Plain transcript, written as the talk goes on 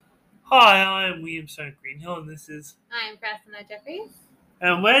Hi, I am William Stone Greenhill, and this is... I'm Prasanna Jeffries.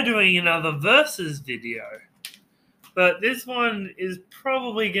 And we're doing another Versus video. But this one is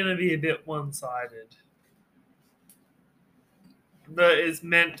probably going to be a bit one-sided. But it's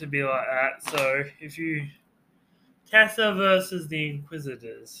meant to be like that, so if you... Tessa versus the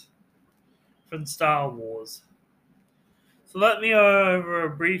Inquisitors from Star Wars. So let me go over a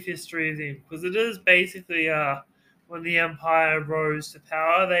brief history of the Inquisitors. Basically, when the Empire rose to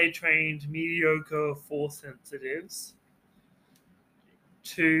power, they trained mediocre Force sensitives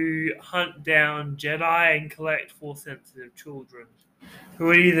to hunt down Jedi and collect Force-sensitive children who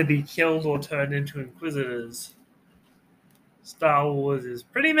would either be killed or turned into Inquisitors. Star Wars is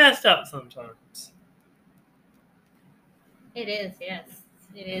pretty messed up sometimes. It is, yes.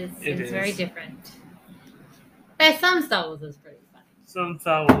 It is. It It's is. very different. But some Star Wars is pretty funny. Some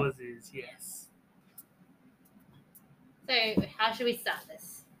Star Wars is, yes. So, how should we start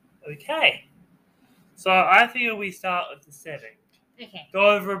this? Okay. So I think we start with the setting. Okay. Go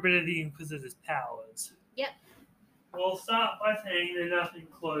over a bit of the Inquisitor's powers. Yep. We'll start by saying they're nothing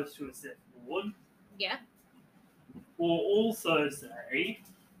close to a Sith Lord. Yeah. We will also say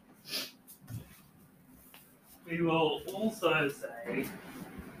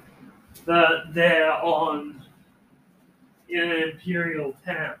that they're in an Imperial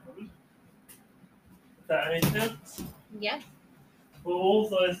town. If that makes sense? Yeah. We'll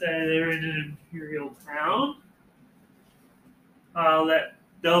also say they're in an Imperial town. That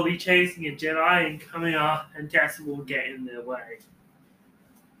they'll be chasing a Jedi and coming up, and Tessa will get in their way.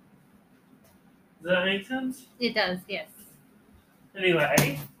 Does that make sense? It does, yes.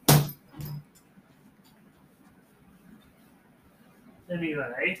 Anyway,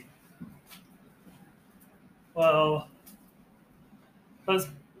 well,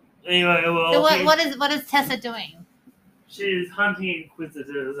 So what is Tessa doing? She's hunting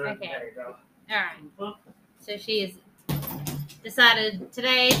Inquisitors and Okay. Vader. Alright. So she's decided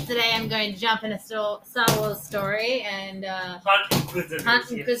today I'm going to jump in a Star Wars story and Hunt Inquisitors.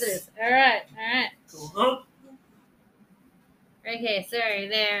 hunt Inquisitors. Yes. Alright. Cool. Okay, so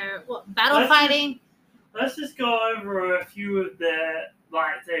they're battle fighting. Let's just go over a few of their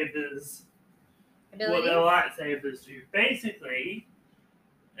lightsabers. What their lightsabers do. Basically,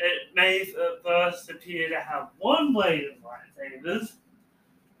 it may at first appear to have one blade of lightsabers,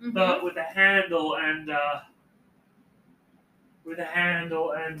 but with a handle and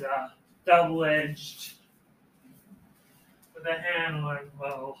double-edged. With a handle and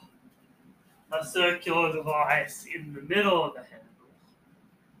a circular device in the middle of the handle.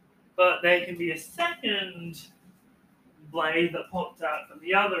 But there can be a second blade that pops out from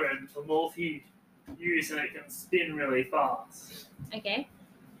the other end for multi-use, and it can spin really fast. Okay.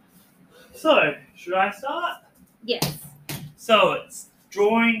 So, should I start? Yes. So it's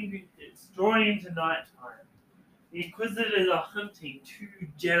drawing into nighttime. The Inquisitors are hunting two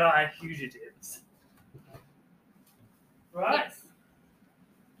Jedi fugitives. Right? Yes.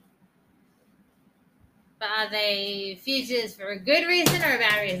 But are they fugitives for a good reason or a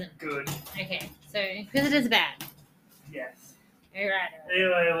bad reason? Good. Okay, so Inquisitors bad. Yes. Alright.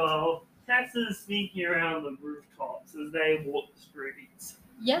 Anyway, Tessa's sneaking around the rooftops as they walk the streets.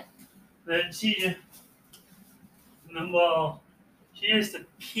 Yep. Then she just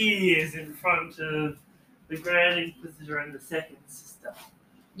appears in front of the Grand Inquisitor and the Second Sister.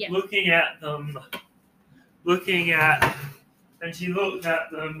 Yep. And she looks at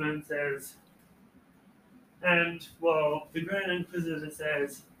them and says, the Grand Inquisitor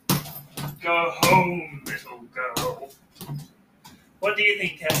says, "Go home, little girl." What do you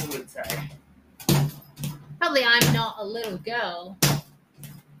think Tessa would say? Probably I'm not a little girl.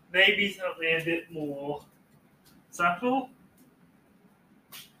 Maybe something a bit more subtle?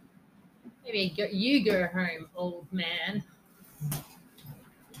 Maybe you go home, old man.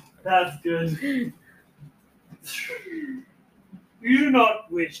 That's good. You do not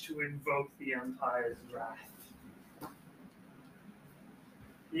wish to invoke the Empire's wrath.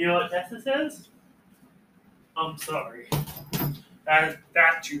 You know what Tessa says? I'm sorry.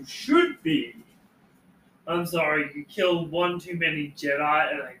 That you should be. I'm sorry, you killed one too many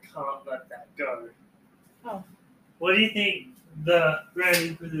Jedi, and I can't let that go. Oh. What do you think the Grand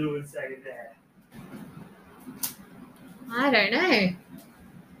Inquisitor would say there? I don't know.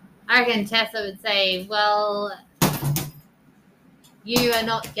 I reckon Tessa would say, well, you are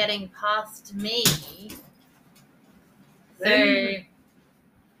not getting past me.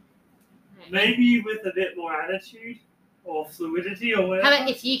 Maybe with a bit more attitude or fluidity or whatever. How about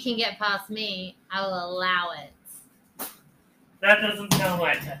if you can get past me, I will allow it. That doesn't sound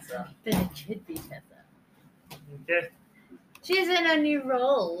like Tessa. But it could be Tessa. Okay. She's in a new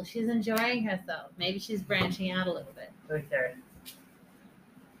role. She's enjoying herself. Maybe she's branching out a little bit. Okay.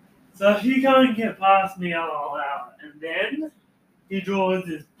 So he can't get past me all out, and then he draws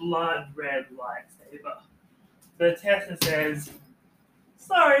this blood red lightsaber. So Tessa says,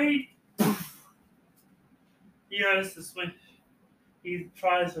 "Sorry." He goes to swing. He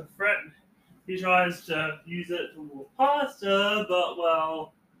tries to threaten. He tries to use it to walk past her, but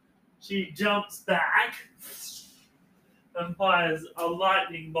well, she jumps back and fires a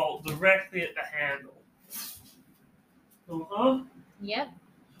lightning bolt directly at the handle. Uh-huh. Yep.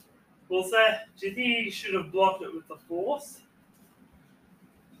 We'll say, do you think he should have blocked it with the force?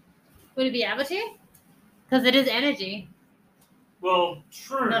 Would he be able to? Because it is energy, Well,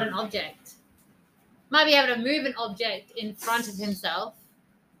 true. not an object. Might be able to move an object in front of himself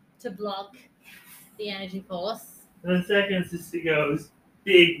to block the energy force. And the second sister goes,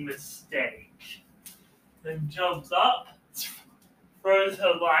 big mistake. Then jumps up, throws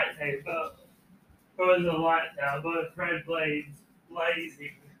her lightsaber, both red blades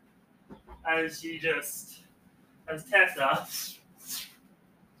blazing, as Tessa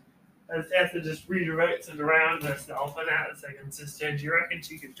just redirects it around herself and at the second sister. Do you reckon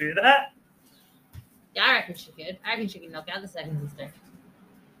she could do that? Yeah, I reckon she could. I reckon she can knock out the second sister.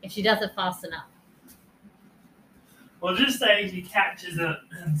 If she does it fast enough. Well, just say she catches it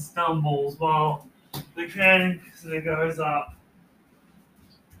and stumbles while the Inquisitor goes up,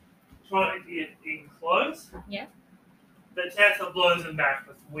 trying to get in close. Yeah. But Tessa blows him back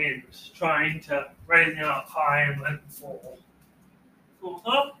with wind, trying to raise him up high and let him fall.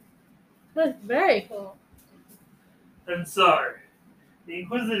 Uh-huh. That's very cool. And so, the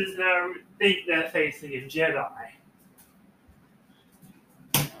Inquisitors now think they're facing a Jedi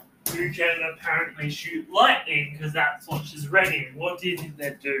who can apparently shoot lightning because that's what she's ready. What do you think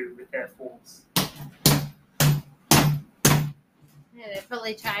they'd do with their force? Yeah, they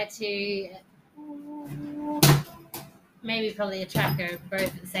probably try to probably attack her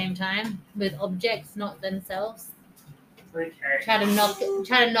both at the same time with objects, not themselves. Okay. Try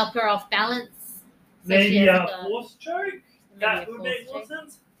to knock her off balance. So Maybe a force choke? That would make more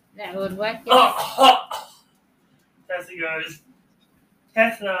sense. That would work. Yes. Tessa goes,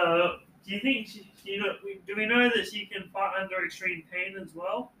 Tessa, do you think do we know that she can fight under extreme pain as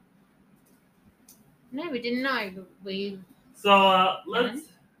well? No, we didn't know. But we. So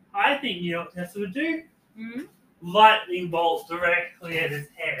I think you know what Tessa would do? Mm-hmm. Lightning bolts directly at his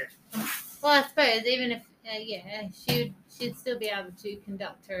head. Well, I suppose even if she'd still be able to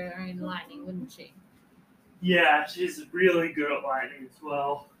conduct her own lightning, wouldn't she? Yeah, she's really good at lightning as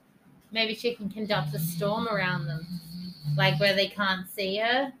well. Maybe she can conduct a storm around them, like where they can't see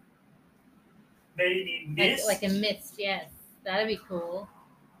her. Maybe mist. Like a mist, yes. That'd be cool.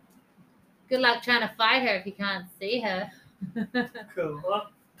 Good luck trying to fight her if you can't see her. Cool.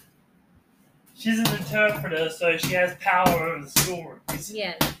 She's an interpreter, so she has power over the stories.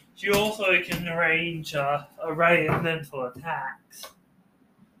 Yes. She also can arrange a array of mental attacks.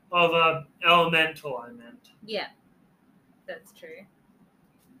 Of elemental, I meant. Yeah, that's true.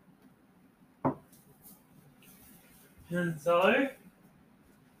 And so,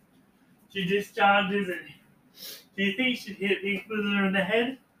 she discharges it. Do you think she'd hit the Inquisitor in the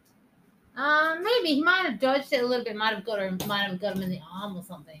head? Maybe he might have dodged it a little bit. Might have got him in the arm or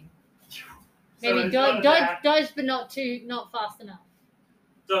something. Maybe dodged, but not fast enough.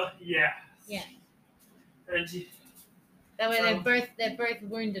 Yeah. Yeah. And she. That way they're both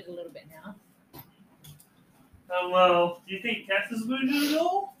wounded a little bit now. Well, do you think Tessa's wounded at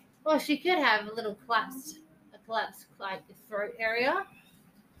all? Well, she could have a collapsed like throat area,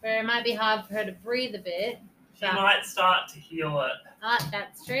 where it might be hard for her to breathe a bit. She might start to heal it.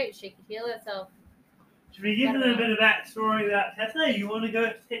 That's true. She could heal herself. Should we give them a bit of backstory about Tessa? You want to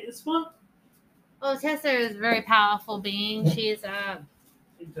go take this one? Well, Tessa is a very powerful being. She is a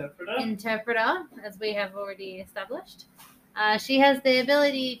interpreter, as we have already established. She has the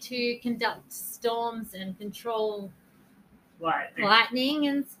ability to conduct storms and control lightning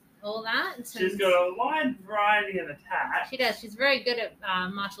and all that. She's got a wide variety of attacks. She does. She's very good at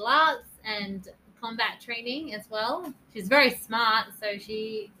martial arts and combat training as well. She's very smart, so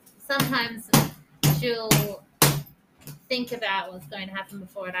she'll think about what's going to happen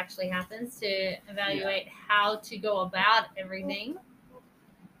before it actually happens to evaluate how to go about everything.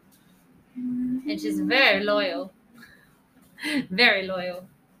 And she's very loyal. Very loyal.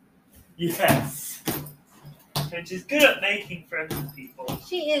 Yes. And she's good at making friends with people.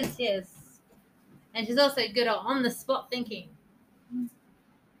 She is, yes. And she's also good at on-the-spot thinking.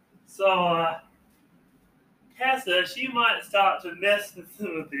 So, Tessa, she might start to mess with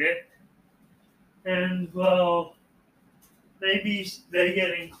them a bit. And, well, maybe they're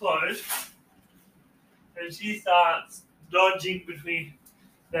getting close, and she starts dodging between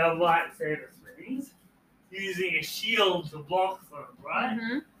their lightsaber swings, using a shield to block them, right?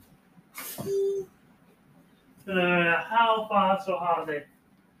 Mm-hmm. So no matter how fast or hard they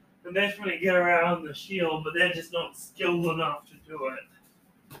definitely get around the shield, but they're just not skilled enough to do it.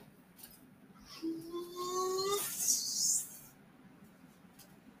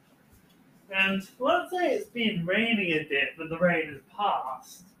 And let's say it's been raining a bit, but the rain has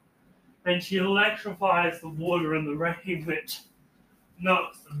passed. And she electrifies the water in the rain, which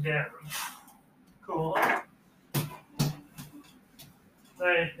knocks them down. Cool.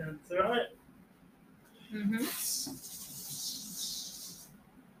 That's right. Mm-hmm.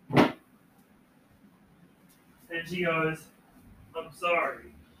 And she goes, I'm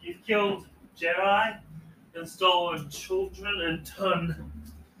sorry. You've killed Jedi and stolen children and done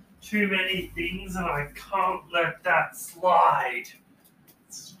too many things, and I can't let that slide.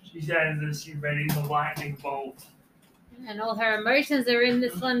 She says as she readies the lightning bolt. And all her emotions are in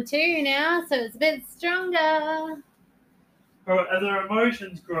this one too now, so it's a bit stronger. As her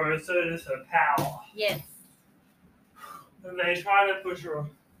emotions grow, so does her power. Yes. And they try to push her,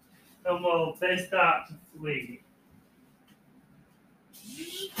 and well, they start to flee.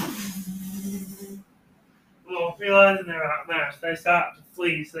 Well, realizing they're outmatched, they start to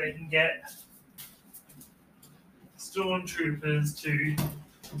flee so they can get stormtroopers to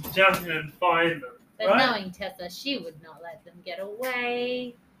jump in and find them. But right? knowing Tessa, she would not let them get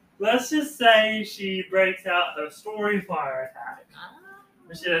away. Let's just say she breaks out her story fire attack,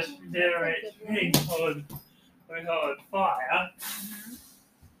 which just generates really hard fire,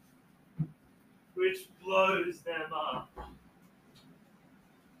 which blows them up.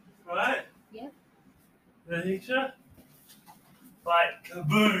 Right? Yep. The picture? Like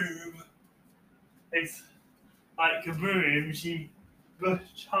kaboom! It's like kaboom, she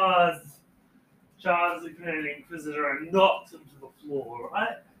charges the Grand Inquisitor and knocks him to the floor,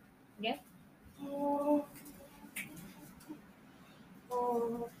 right? Yep.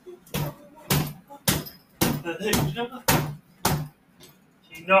 The picture?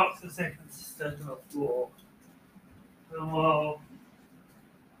 She knocks the second sister to the floor. And well,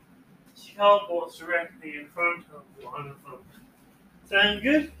 she teleports directly in front of one of them. Sound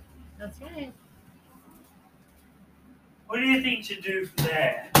good? That's right. What do you think she'd do from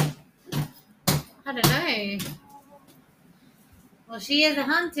there? I don't know. Well, she is a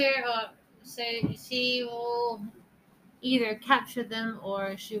hunter, so she will either capture them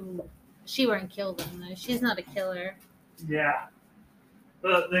or she won't kill them. Though she's not a killer. Yeah.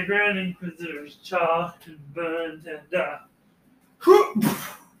 But the Grand Inquisitor is charged and burned and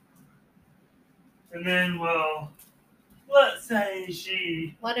and then, well, let's say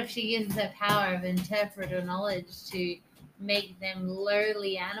she... What if she uses her power of interpreter knowledge to make them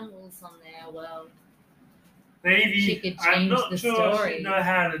lowly animals on their world? Maybe, She could I'm change not the sure story. she'd know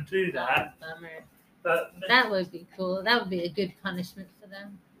how to do that. Bummer. But That would be cool. That would be a good punishment for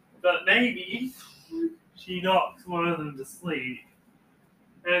them. But maybe she knocks one of them to sleep.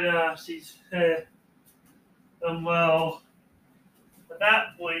 And she's... well, at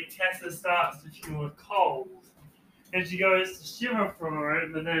that point, Tessa starts to feel a cold. And she goes to shiver for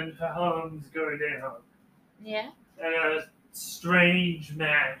it, but then her arms go down. Yeah. And a strange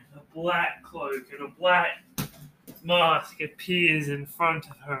man, a black cloak and a black mask appears in front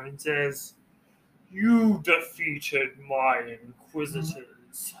of her and says, "You defeated my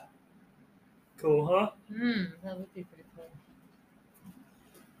Inquisitors." Cool, huh? That would be pretty cool.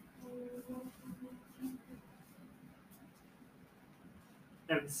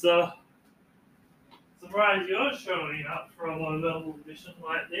 And so, surprise, you're showing up for a low-level mission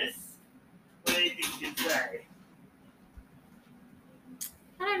like this. What do you think you'd say?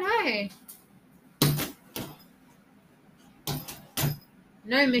 I don't know.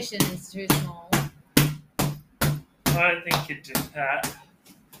 No mission is too small. I think you'd do that.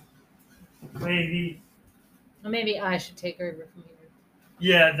 Maybe. Or maybe I should take over from you.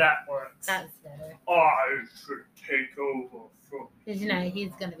 Yeah, that works. That's better. I should take over from... Because,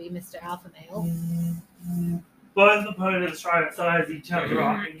 he's going to be Mr. Alpha Male. Both opponents try to size each other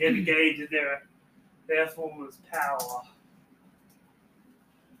up and get a gauge of their former's power.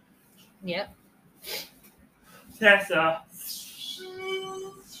 Yep. Tessa.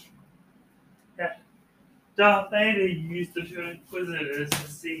 Darth Vador used the two Inquisitors to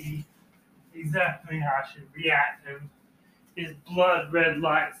see exactly how she'd react, and his blood-red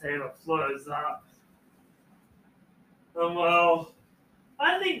lightsaber flows up. And well,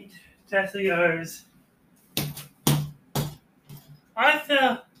 I think Tessa goes, I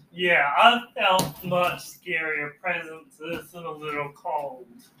Yeah, I've felt much scarier presences and a little cold.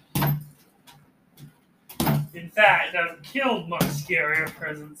 In fact, I've killed much scarier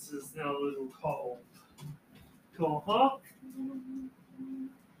presences than a little cold. Cool, huh?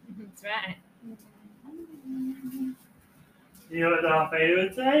 That's right. You know what Darth Vador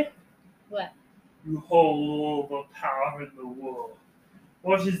would say? What? You hold all the power in the world.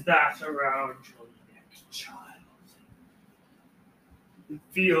 What is that around your neck, child? It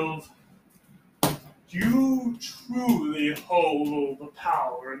feels you truly hold all the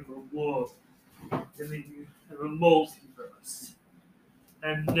power in the world, in the multiverse,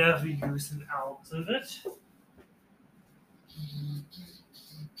 and never use an ounce of it.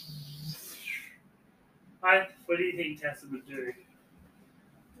 What do you think Tessa would do?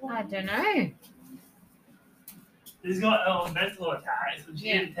 I don't know. He's got elemental attacks, and she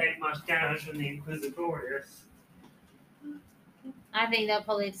Yeah. didn't take much damage from the Inquisitors. I think they'll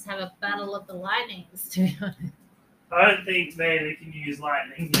probably just have a battle of the lightnings, to be honest. I don't think Vader can use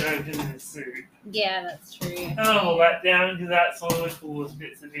lightning, because in his suit. Yeah, that's true. I don't know that down, because that's one of the coolest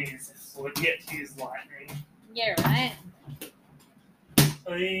bits of his, so we get to use lightning. Yeah, right.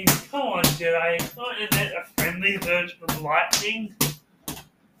 I mean, come on, Jedi. Isn't it a friendly version of lightning?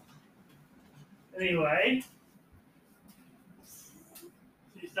 Anyway,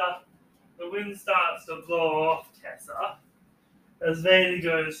 the wind starts to blow off Tessa. As Vader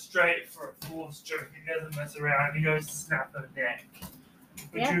goes straight for a force stroke, he doesn't mess around, he goes to snap her neck.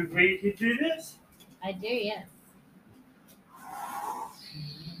 Would you agree to do this? I do, yes.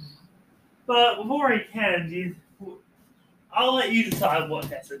 But before he can, I'll let you decide what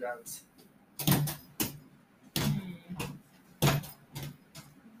Tessa does.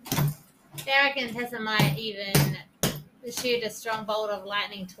 I reckon Tessa might even shoot a strong bolt of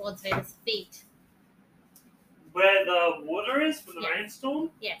lightning towards Vader's feet. Where the water is from the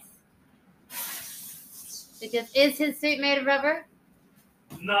rainstorm? Yes. Because is his suit made of rubber?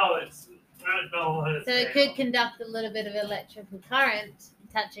 No, I don't know what it's So made it could of. conduct a little bit of electrical current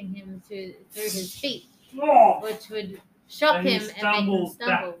touching him through his feet, Oh! which would shock And he him and make him stumbles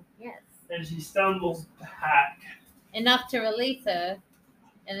stumble. Yes. And she stumbles back. Enough to release her,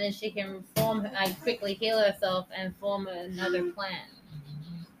 and then she can quickly heal herself and form another plan.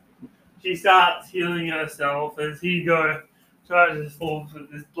 She starts healing herself as he tries to form for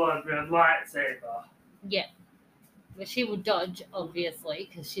this blood red lightsaber. Yeah. But she will dodge, obviously,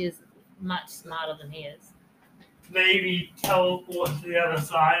 because she is much smarter than he is. Maybe teleport to the other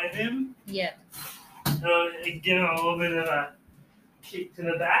side of him. Yeah. And give him a little bit of a kick to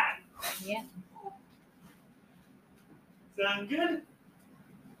the back. Yeah. Sound good?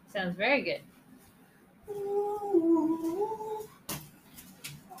 Sounds very good.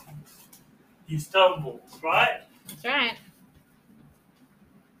 He stumbles, right? That's right.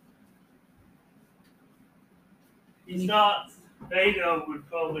 Vader would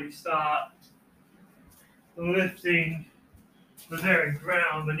probably start lifting the very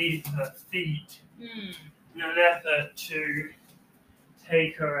ground beneath her feet in an effort to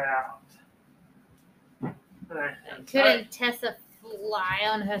take her out. Couldn't Tessa fly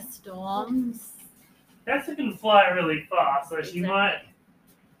on her storms? Tessa can fly really fast, so she might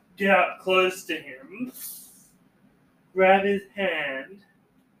get up close to him, grab his hand,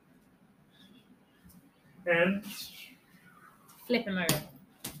 and flip him over.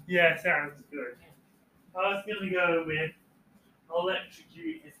 Yeah, sounds good. I was gonna go with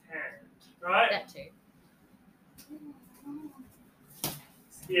electrocute his hand, right? That too.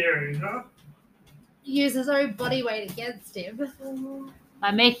 Scary, huh? Use his own body weight against him.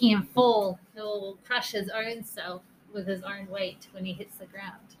 By making him fall, he'll crush his own self with his own weight when he hits the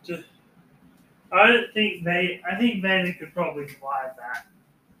ground. I think Vader could probably fly that.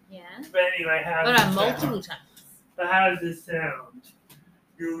 Yeah. But anyway, multiple times. But how does this sound?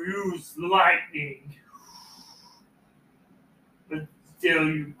 You use lightning, but still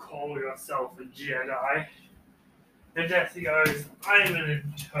you call yourself a Jedi. And Tessa goes, I'm an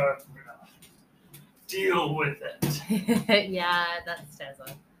interpreter. Deal with it. Yeah, that's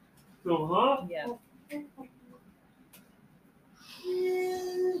Tessa. Cool, huh? Yeah.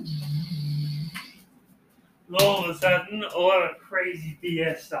 All of a sudden, a lot of crazy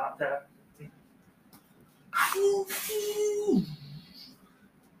BS starts happening.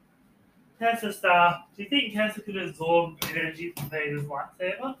 Tessa star. Do you think Tessa could absorb energy from Vader's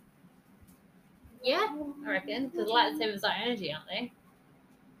lightsaber? Yeah, I reckon. Because lightsabers are energy, aren't they?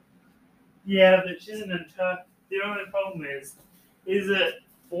 Yeah, but she's an interpreter. The only problem is it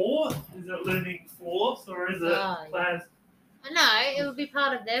force? Is it living force, or is it plasma? No, it would be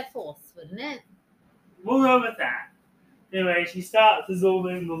part of their force, wouldn't it? We'll go with that. Anyway, she starts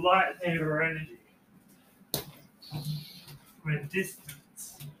absorbing the lightsaber energy from a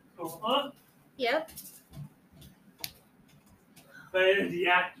distance. Yep. Vader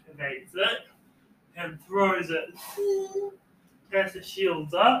deactivates it and throws it. Tessa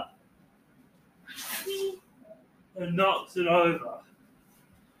shields up and knocks it over.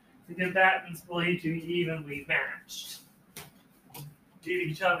 The combatants believe to be evenly matched. To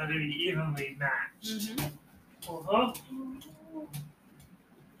each other to be evenly matched.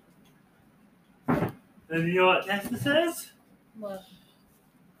 And you know what Tessa says? What?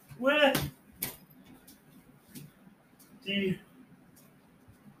 Where do you...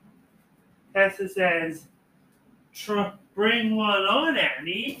 Tessa says, bring one on,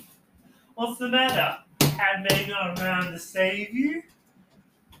 Annie. What's the matter? Had May not around to save you?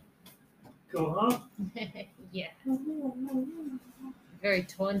 Go on. Yeah. Very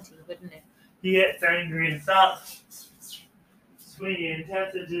taunting, wouldn't it? He gets angry and starts swinging, and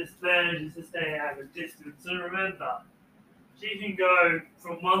Tessa just manages to stay out of distance. And remember, she can go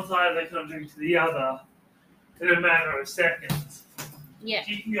from one side of the country to the other in a matter of seconds. Yeah.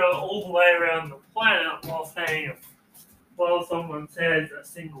 She can go all the way around the planet while someone says a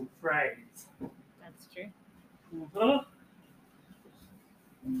single phrase. That's true. Well,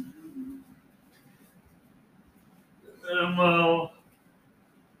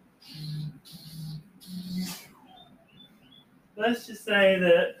 let's just say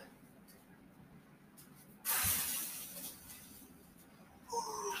that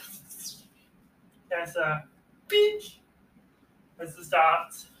Tessa, bitch, as it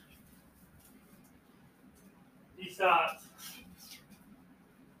starts. He starts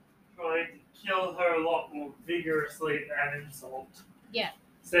trying to kill her a lot more vigorously than insult. Yeah.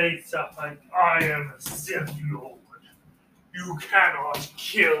 Saying stuff like, I am a Sith Lord. You cannot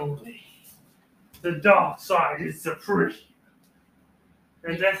kill me. The dark side is supreme.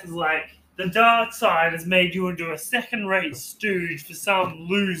 And Death is like, the dark side has made you into a second-rate stooge for some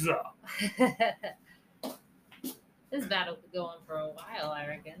loser. This battle could go on for a while, I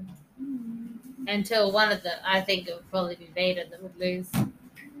reckon. Until one of I think it would probably be Vader that would lose.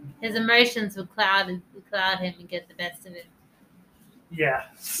 His emotions would cloud him and get the best of him. Yeah.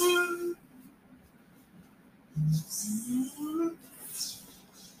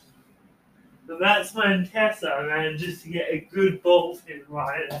 So that's when Tessa manages to get a good bolt in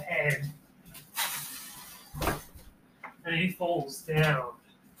right at the head. And he falls down.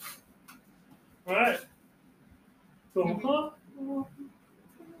 Right? So,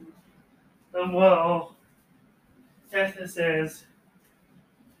 and well, Tessa says,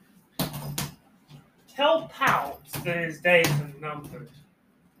 tell Palps that his days are numbered.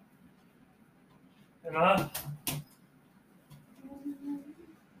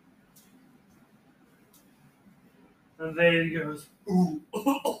 And Vader goes, ooh,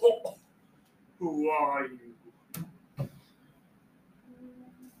 who are you?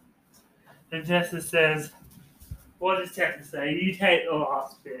 And Tessa says, what does Tessa say? You take the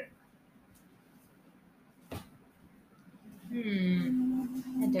last bit. I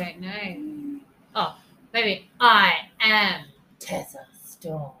don't know. Oh, maybe I am Tessa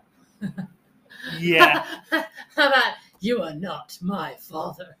Storm. Yeah. How about you are not my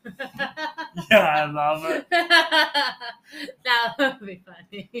father? Yeah, I love it. That would be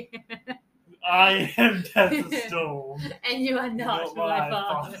funny. I am Tessa Storm. And you are not my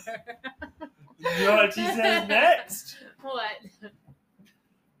father. You know what she says next? What?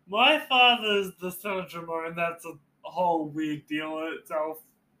 My father's the son of Jamar, and that's a whole weird deal in itself.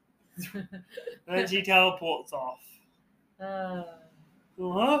 And then she teleports off. That's a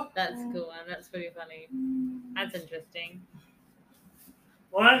cool one. That's pretty funny. That's interesting.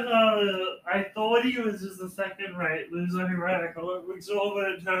 My father, I thought he was just a second-rate loser who ran a comic store,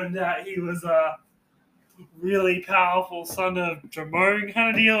 but it turned out he was a really powerful son of Jamone kind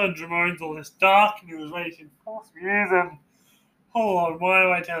of deal, and Jamone's all this dark, and he was racing force views, and hold on, why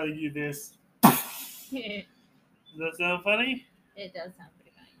am I telling you this? Does that sound funny? It does sound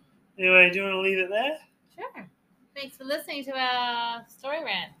pretty funny. Anyway, do you want to leave it there? Sure. Thanks for listening to our story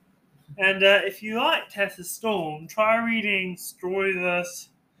rant. And if you like Tessa Storm, try reading Storyverse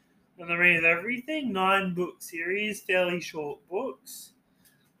and the Read of Everything, 9-book series, fairly short books.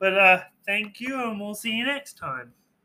 But thank you, and we'll see you next time.